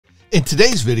In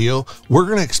today's video, we're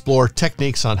going to explore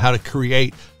techniques on how to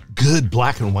create good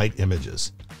black and white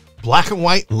images. Black and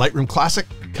white in Lightroom Classic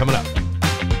coming up.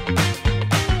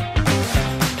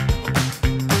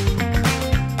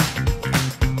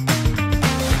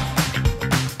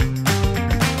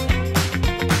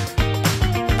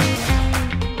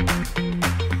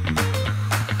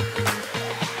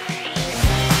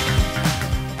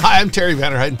 Hi, I'm Terry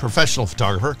Vanderheiden, professional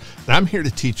photographer, and I'm here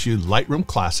to teach you Lightroom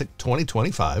Classic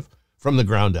 2025 from the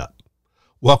ground up.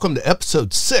 Welcome to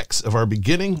episode 6 of our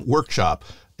beginning workshop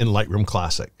in Lightroom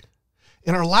Classic.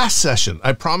 In our last session,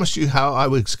 I promised you how I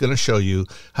was going to show you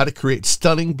how to create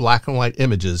stunning black and white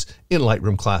images in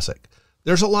Lightroom Classic.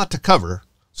 There's a lot to cover,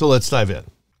 so let's dive in.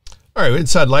 All right,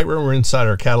 inside Lightroom, we're inside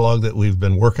our catalog that we've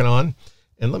been working on.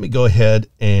 And let me go ahead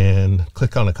and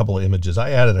click on a couple of images.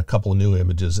 I added a couple of new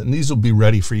images, and these will be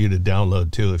ready for you to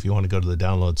download too. If you want to go to the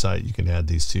download site, you can add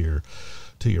these to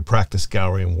your practice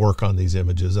gallery and work on these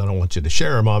images. I don't want you to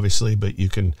share them, obviously, but you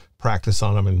can practice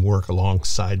on them and work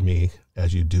alongside me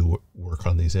as you do work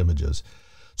on these images.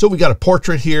 So we got a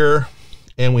portrait here,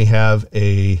 and we have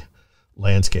a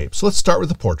landscape. So let's start with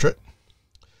the portrait.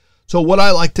 So what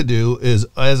I like to do is,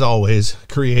 as always,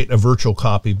 create a virtual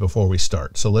copy before we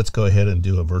start. So let's go ahead and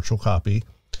do a virtual copy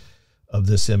of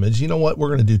this image. You know what? We're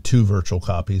going to do 2 virtual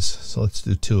copies. So let's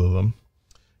do 2 of them.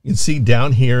 You can see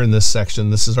down here in this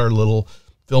section, this is our little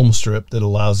film strip that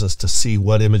allows us to see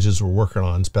what images we're working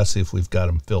on, especially if we've got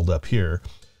them filled up here.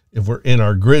 If we're in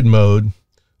our grid mode,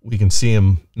 we can see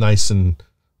them nice and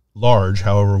large.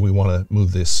 However, we want to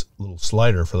move this little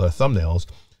slider for the thumbnails.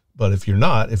 But if you're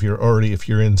not, if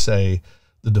you're in, say,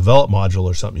 the develop module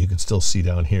or something, you can still see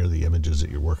down here the images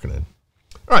that you're working in.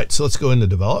 All right, so let's go into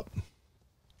develop.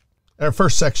 Our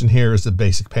first section here is the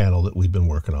basic panel that we've been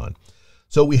working on.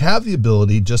 So we have the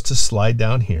ability just to slide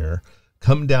down here,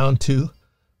 come down to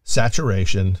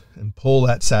saturation, and pull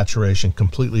that saturation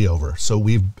completely over. So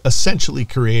we've essentially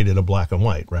created a black and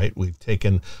white, right? We've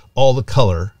taken all the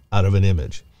color out of an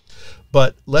image.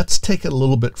 But let's take it a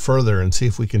little bit further and see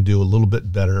if we can do a little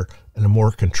bit better and a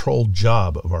more controlled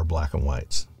job of our black and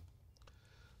whites.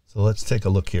 So let's take a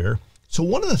look here. So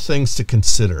one of the things to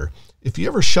consider, if you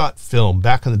ever shot film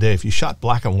back in the day, if you shot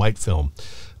black and white film,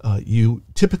 you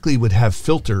typically would have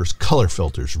filters, color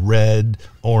filters, red,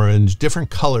 orange, different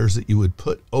colors that you would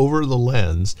put over the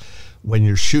lens when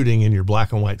you're shooting in your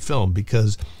black and white film,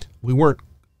 because we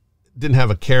didn't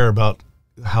have a care about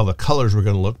how the colors were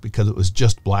going to look because it was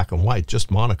just black and white, just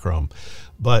monochrome.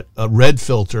 But a red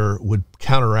filter would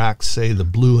counteract, say, the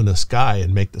blue in the sky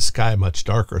and make the sky much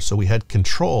darker. So we had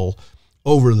control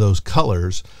over those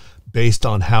colors based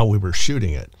on how we were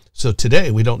shooting it. So today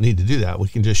we don't need to do that. We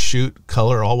can just shoot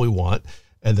color all we want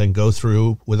and then go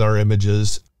through with our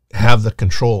images, have the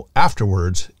control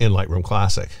afterwards in Lightroom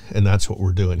Classic. And that's what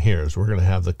we're doing here, is we're going to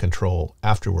have the control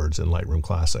afterwards in Lightroom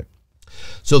Classic.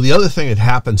 So the other thing that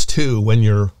happens too when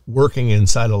you're working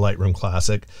inside of Lightroom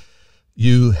Classic,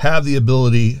 you have the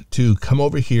ability to come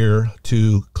over here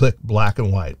to click black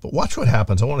and white. But watch what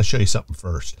happens. I want to show you something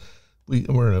first. We're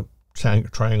going to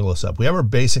triangle this up. We have our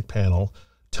basic panel,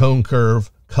 tone curve,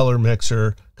 color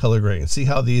mixer, color gradient. See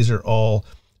how these are all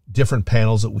different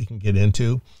panels that we can get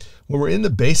into? When we're in the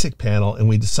basic panel and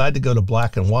we decide to go to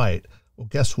black and white, well,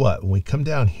 guess what? When we come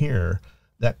down here,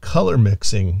 that color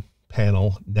mixing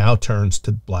panel now turns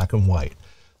to black and white.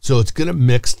 So it's going to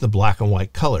mix the black and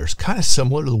white colors, kind of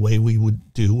similar to the way we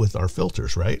would do with our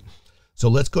filters, right? So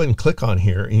let's go ahead and click on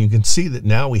here, and you can see that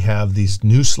now we have these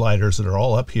new sliders that are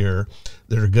all up here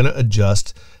that are going to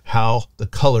adjust how the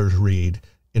colors read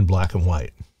in black and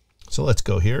white. So let's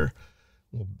go here.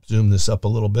 We'll zoom this up a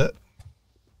little bit.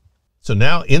 So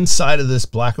now inside of this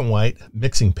black and white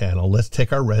mixing panel, let's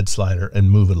take our red slider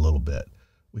and move it a little bit.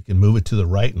 We can move it to the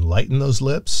right and lighten those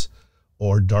lips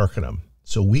or darken them.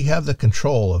 So we have the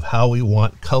control of how we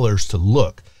want colors to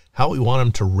look, how we want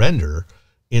them to render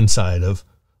inside of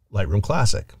Lightroom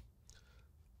Classic.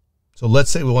 So let's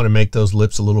say we want to make those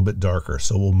lips a little bit darker.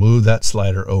 So we'll move that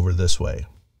slider over this way.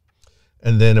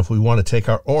 And then if we want to take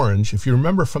our orange, if you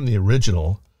remember from the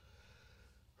original,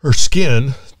 her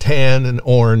skin, tan and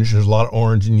orange, there's a lot of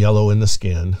orange and yellow in the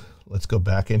skin. Let's go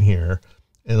back in here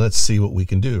and let's see what we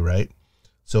can do, right?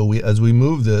 So as we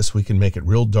move this, we can make it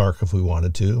real dark if we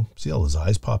wanted to. See how those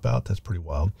eyes pop out? That's pretty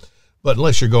wild. But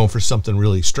unless you're going for something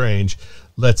really strange,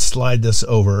 let's slide this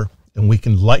over and we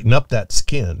can lighten up that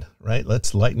skin, right?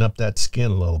 Let's lighten up that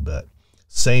skin a little bit.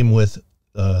 Same with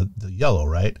the yellow,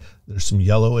 right? There's some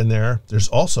yellow in there. There's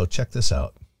also, check this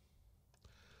out.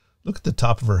 Look at the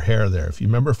top of her hair there. If you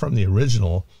remember from the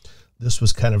original, this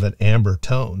was kind of an amber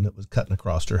tone that was cutting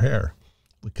across her hair.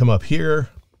 We come up here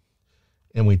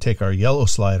and we take our yellow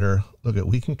slider, look at,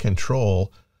 we can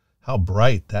control how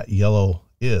bright that yellow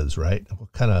is, right?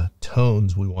 What kind of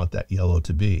tones we want that yellow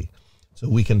to be. So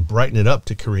we can brighten it up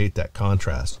to create that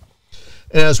contrast.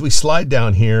 And as we slide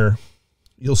down here,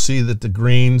 you'll see that the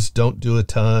greens don't do a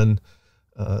ton.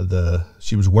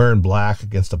 She was wearing black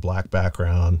against a black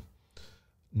background.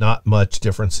 Not much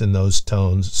difference in those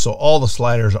tones. So all the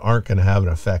sliders aren't going to have an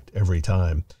effect every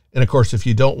time. And of course, if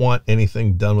you don't want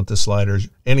anything done with the sliders,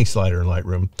 any slider in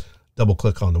Lightroom, double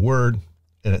click on the word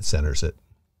and it centers it.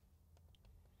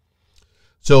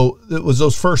 So it was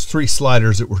those first three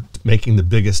sliders that were making the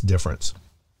biggest difference.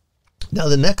 Now,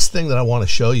 the next thing that I want to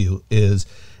show you is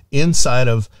inside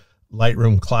of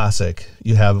Lightroom Classic,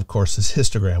 you have, of course, this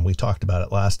histogram. We talked about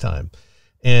it last time.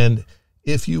 And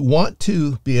if you want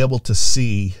to be able to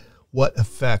see what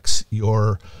effects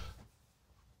your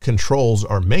controls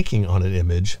are making on an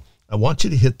image, I want you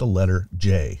to hit the letter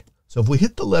J. So if we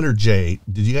hit the letter J,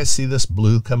 did you guys see this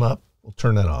blue come up? We'll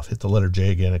turn that off. Hit the letter J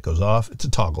again, it goes off. It's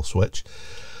a toggle switch.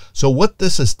 So what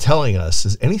this is telling us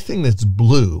is anything that's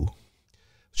blue,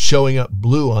 showing up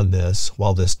blue on this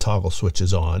while this toggle switch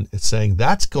is on, it's saying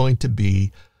that's going to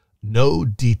be no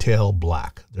detail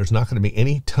black. There's not going to be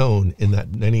any tone in that,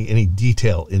 any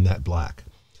detail in that black.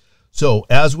 So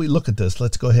as we look at this,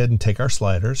 let's go ahead and take our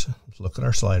sliders. Let's look at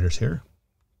our sliders here.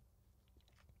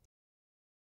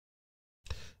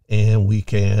 And we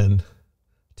can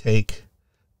take,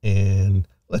 and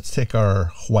let's take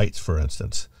our whites, for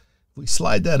instance. If we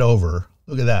slide that over,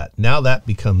 look at that. Now that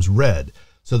becomes red.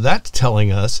 So that's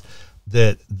telling us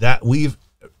that we've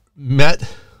met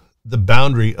the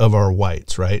boundary of our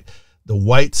whites, right? The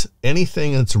whites,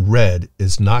 anything that's red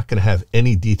is not going to have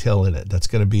any detail in it. That's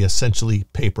going to be essentially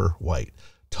paper white,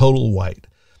 total white.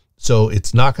 So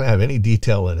it's not going to have any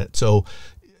detail in it. So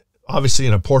obviously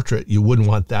in a portrait, you wouldn't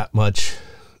want that much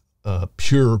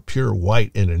pure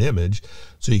white in an image.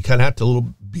 So you kind of have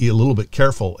to be a little bit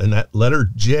careful. And that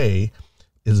letter J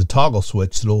is a toggle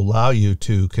switch that will allow you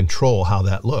to control how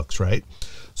that looks, right?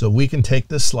 So we can take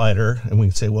this slider and we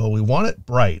can say, well, we want it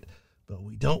bright, but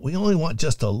we only want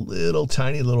just a little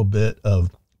tiny little bit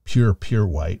of pure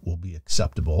white will be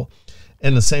acceptable.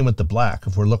 And the same with the black.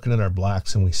 If we're looking at our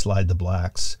blacks and we slide the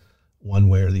blacks one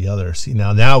way or the other, see,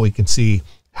 now we can see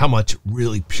how much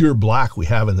really pure black we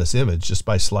have in this image just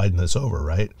by sliding this over,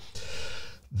 right?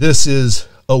 This is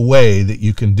a way that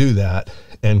you can do that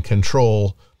and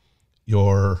control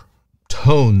your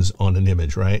tones on an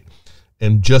image, right?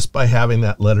 And just by having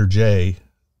that letter J,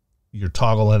 you're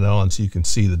toggling it on so you can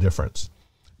see the difference.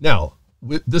 Now,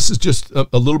 this is just a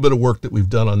little bit of work that we've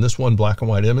done on this one black and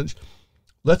white image.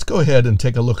 Let's go ahead and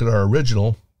take a look at our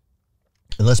original,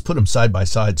 and let's put them side by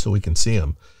side so we can see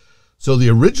them. So the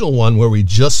original one where we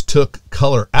just took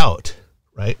color out,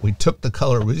 right? We just took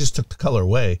the color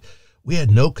away. We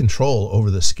had no control over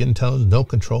the skin tones, no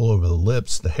control over the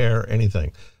lips, the hair,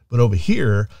 anything. But over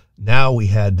here, now we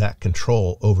had that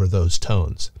control over those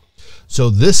tones. So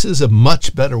this is a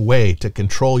much better way to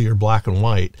control your black and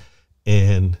white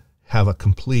and have a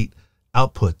complete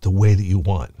output the way that you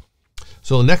want.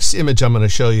 So the next image I'm going to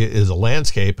show you is a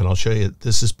landscape, and I'll show you,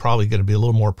 this is probably going to be a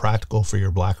little more practical for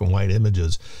your black and white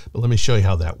images, but let me show you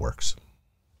how that works.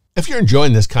 If you're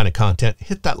enjoying this kind of content,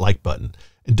 hit that like button,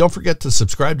 and don't forget to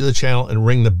subscribe to the channel and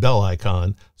ring the bell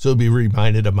icon so you'll be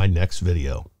reminded of my next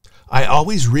video. I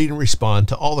always read and respond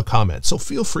to all the comments, so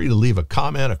feel free to leave a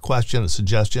comment, a question, a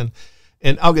suggestion,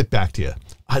 and I'll get back to you.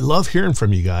 I love hearing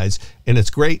from you guys, and it's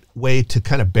a great way to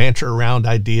kind of banter around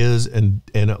ideas and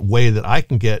a way that I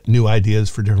can get new ideas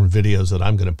for different videos that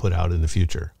I'm going to put out in the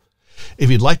future. If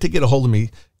you'd like to get a hold of me,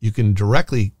 you can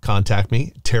directly contact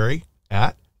me,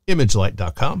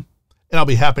 terry@imagelight.com, and I'll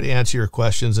be happy to answer your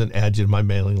questions and add you to my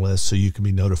mailing list so you can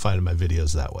be notified of my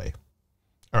videos that way.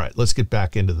 All right, let's get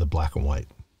back into the black and white.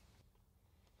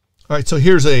 All right, so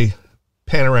here's a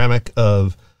panoramic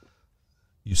of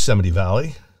Yosemite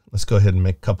Valley. Let's go ahead and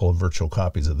make a couple of virtual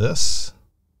copies of this.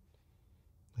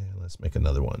 And let's make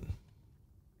another one.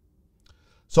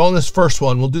 So on this first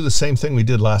one, we'll do the same thing we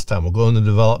did last time. We'll go in the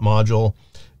develop module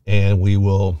and we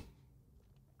will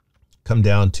come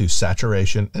down to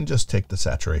saturation and just take the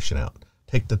saturation out.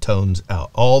 Take the tones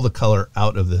out, all the color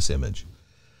out of this image.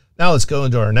 Now let's go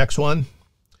into our next one.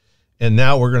 And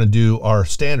now we're going to do our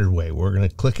standard way. We're going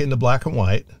to click it into black and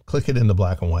white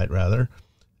rather,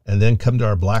 and then come to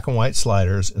our black and white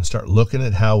sliders and start looking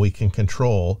at how we can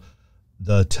control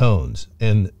the tones.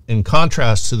 And in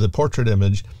contrast to the portrait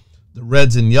image, the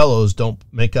reds and yellows don't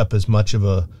make up as much of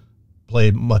a, play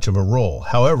much of a role.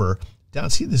 However, down,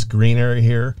 see this green area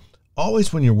here?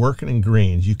 Always when you're working in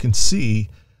greens, you can see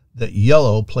that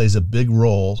yellow plays a big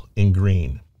role in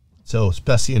green. So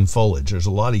especially in foliage, there's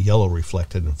a lot of yellow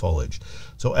reflected in foliage.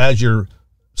 So as you're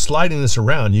sliding this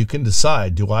around, you can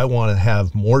decide, do I want to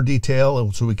have more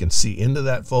detail so we can see into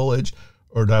that foliage,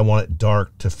 or do I want it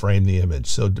dark to frame the image?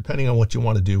 So depending on what you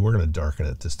want to do, we're going to darken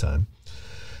it this time.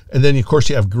 And then of course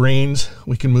you have greens.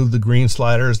 We can move the green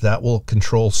sliders. That will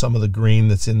control some of the green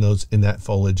that's in that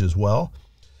foliage as well.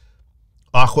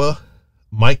 Aqua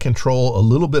might control a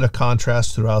little bit of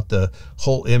contrast throughout the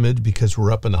whole image because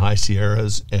we're up in the high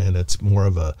Sierras and it's more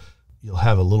of a, you'll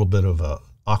have a little bit of a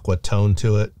aqua tone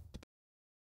to it.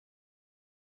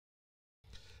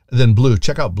 And then blue,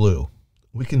 check out blue.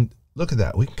 We can, look at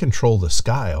that. We can control the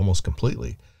sky almost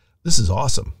completely. This is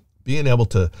awesome. Being able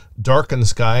to darken the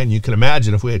sky, and you can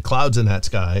imagine if we had clouds in that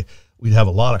sky, we'd have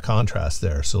a lot of contrast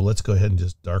there. So let's go ahead and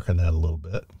just darken that a little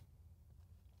bit.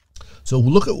 So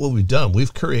look at what we've done.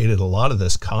 We've created a lot of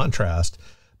this contrast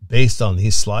based on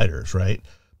these sliders, right?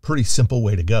 Pretty simple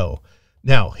way to go.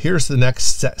 Now, here's the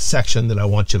next section that I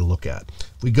want you to look at.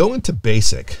 If we go into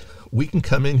basic, we can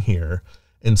come in here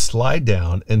and slide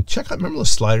down and check out, remember the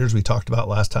sliders we talked about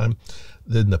last time?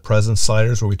 The presence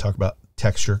sliders where we talked about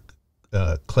texture,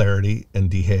 clarity, and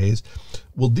dehaze.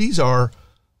 Well, these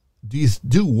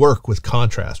do work with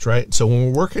contrast, right? So when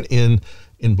we're working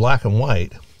in black and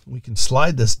white, we can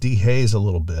slide this dehaze a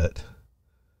little bit.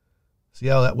 See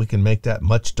how that we can make that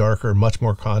much darker, much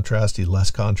more contrasty,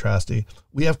 less contrasty.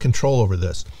 We have control over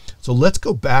this. So let's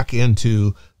go back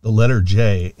into the letter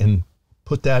J and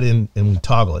put that in and we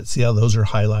toggle it. See how those are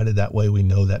highlighted? That way we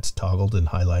know that's toggled and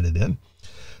highlighted in.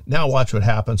 Now watch what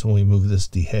happens when we move this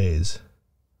dehaze.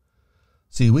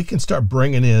 See, we can start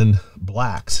bringing in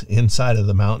blacks inside of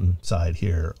the mountainside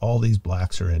here. All these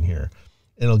blacks are in here.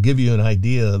 And it'll give you an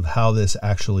idea of how this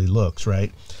actually looks,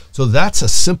 right? So that's a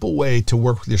simple way to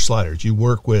work with your sliders. You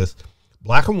work with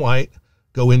black and white,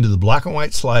 go into the black and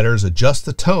white sliders, adjust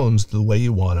the tones the way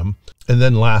you want them, and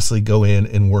then lastly, go in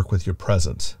and work with your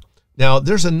presence. Now,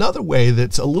 there's another way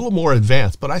that's a little more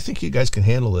advanced, but I think you guys can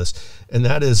handle this, and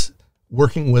that is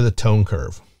working with a tone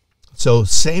curve. So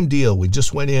same deal. We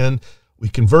just went in, we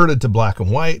converted to black and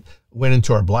white, went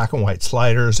into our black and white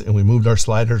sliders, and we moved our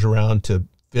sliders around to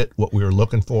fit what we were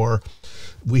looking for.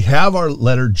 We have our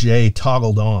letter J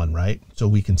toggled on, right? So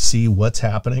we can see what's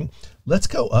happening. Let's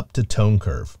go up to tone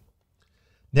curve.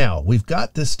 Now we've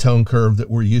got this tone curve that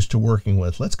we're used to working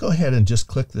with. Let's go ahead and just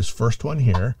click this first one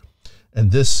here,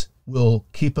 and this will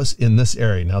keep us in this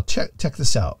area. Now check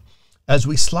this out. As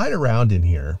we slide around in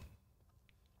here,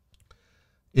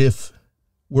 if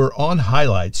we're on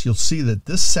highlights, you'll see that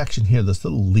this section here, this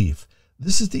little leaf,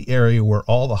 this is the area where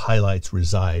all the highlights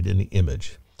reside in the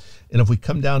image. And if we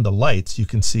come down to lights, you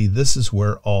can see this is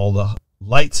where all the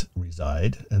lights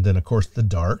reside. And then of course the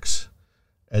darks,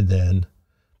 and then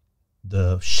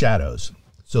the shadows.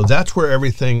 So that's where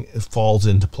everything falls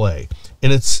into play.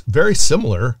 And it's very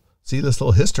similar. See, this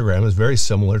little histogram is very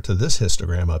similar to this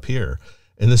histogram up here.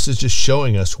 And this is just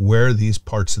showing us where these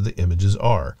parts of the images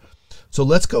are. So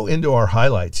let's go into our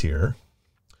highlights here,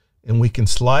 and we can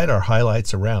slide our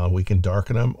highlights around. We can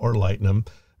darken them or lighten them,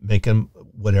 make them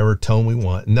whatever tone we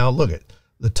want. And now look at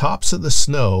the tops of the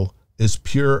snow is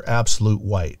pure absolute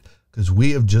white because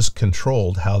we have just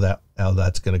controlled how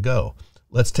that's going to go.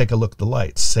 Let's take a look at the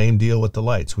lights. Same deal with the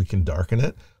lights. We can darken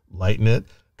it, lighten it,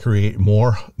 create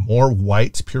more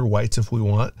whites, pure whites if we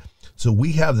want. So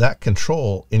we have that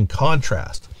control in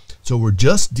contrast. So we're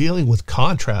just dealing with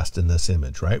contrast in this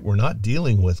image, right? We're not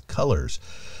dealing with colors.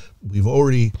 We've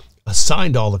already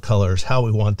assigned all the colors how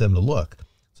we want them to look.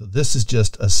 So this is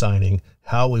just assigning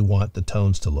how we want the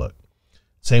tones to look.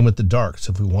 Same with the darks.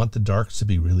 If we want the darks to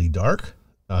be really dark,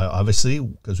 obviously,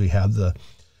 because we have the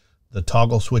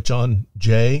toggle switch on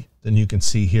J, then you can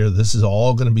see here, this is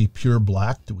all going to be pure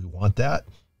black. Do we want that?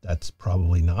 That's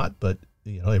probably not, but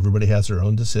you know, everybody has their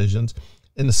own decisions.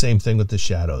 And the same thing with the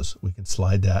shadows. We can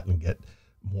slide that and get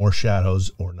more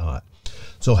shadows or not.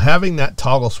 So having that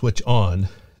toggle switch on,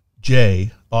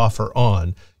 J, off or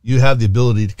on, you have the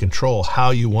ability to control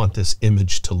how you want this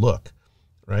image to look,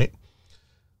 right?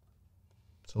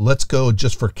 So let's go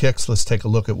just for kicks. Let's take a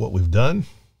look at what we've done.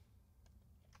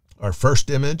 Our first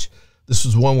image, this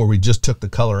was one where we just took the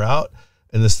color out.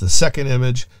 And this is the second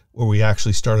image where we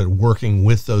actually started working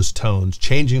with those tones,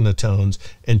 changing the tones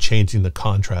and changing the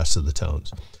contrast of the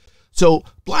tones. So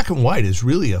black and white is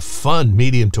really a fun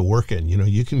medium to work in. You know,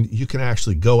 you can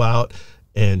actually go out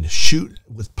and shoot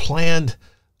with planned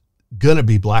gonna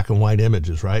be black and white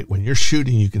images, right? When you're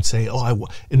shooting, you can say, oh,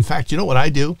 in fact, you know what I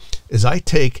do is I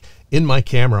take in my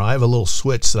camera, I have a little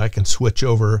switch that I can switch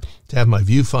over to have my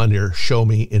viewfinder show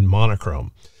me in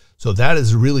monochrome. So that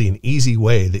is really an easy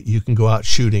way that you can go out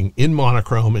shooting in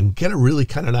monochrome and get a really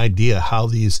kind of an idea how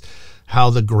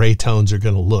the gray tones are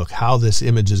going to look, how this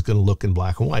image is going to look in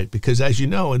black and white. Because as you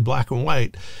know, in black and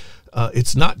white,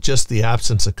 it's not just the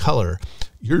absence of color.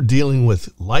 You're dealing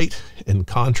with light and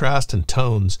contrast and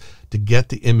tones to get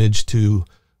the image to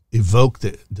evoke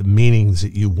the meanings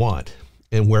that you want.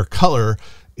 And where color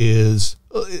is,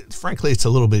 frankly, it's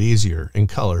a little bit easier in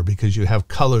color because you have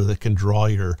color that can draw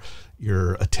your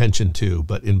attention to.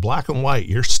 But in black and white,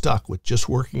 you're stuck with just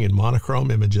working in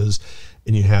monochrome images,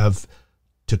 and you have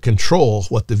to control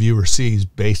what the viewer sees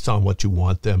based on what you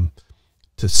want them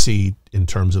to see in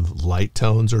terms of light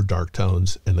tones or dark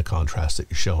tones and the contrast that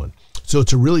you're showing. So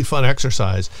it's a really fun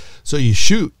exercise. So you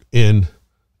shoot in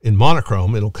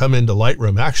monochrome, it'll come into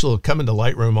Lightroom. Actually, it'll come into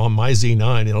Lightroom on my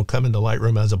Z9. It'll come into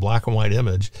Lightroom as a black and white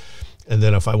image. And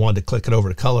then if I wanted to click it over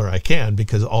to color, I can,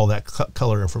 because all that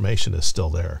color information is still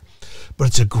there. But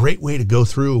it's a great way to go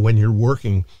through when you're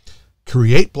working,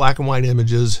 create black and white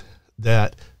images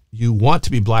that you want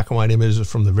to be black and white images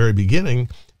from the very beginning,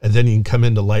 and then you can come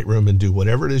into Lightroom and do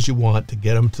whatever it is you want to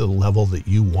get them to the level that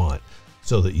you want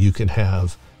so that you can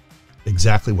have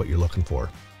exactly what you're looking for.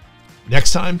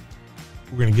 Next time,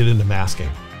 we're going to get into masking.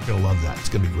 You're going to love that. It's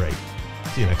going to be great.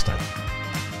 See you next time.